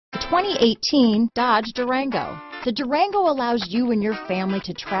2018 Dodge Durango. The Durango allows you and your family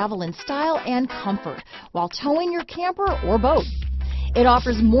to travel in style and comfort while towing your camper or boat. It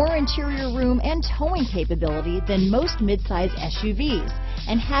offers more interior room and towing capability than most midsize SUVs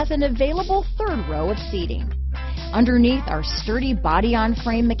and has an available third row of seating. Underneath are sturdy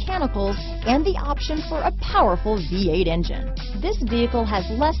body-on-frame mechanicals and the option for a powerful V8 engine. This vehicle has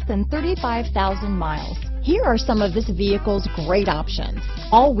less than 35,000 miles. Here are some of this vehicle's great options: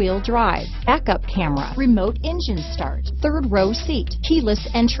 all-wheel drive, backup camera, remote engine start, third row seat, keyless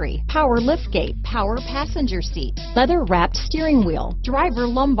entry, power liftgate, power passenger seat, leather-wrapped steering wheel, driver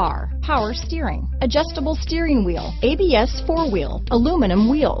lumbar, power steering, adjustable steering wheel, ABS four-wheel, aluminum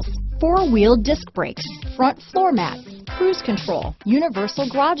wheels, four-wheel disc brakes, front floor mats, cruise control, universal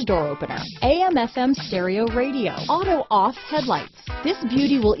garage door opener, AM/FM stereo radio, auto-off headlights. This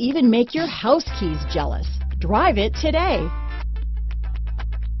beauty will even make your house keys jealous. Drive it today.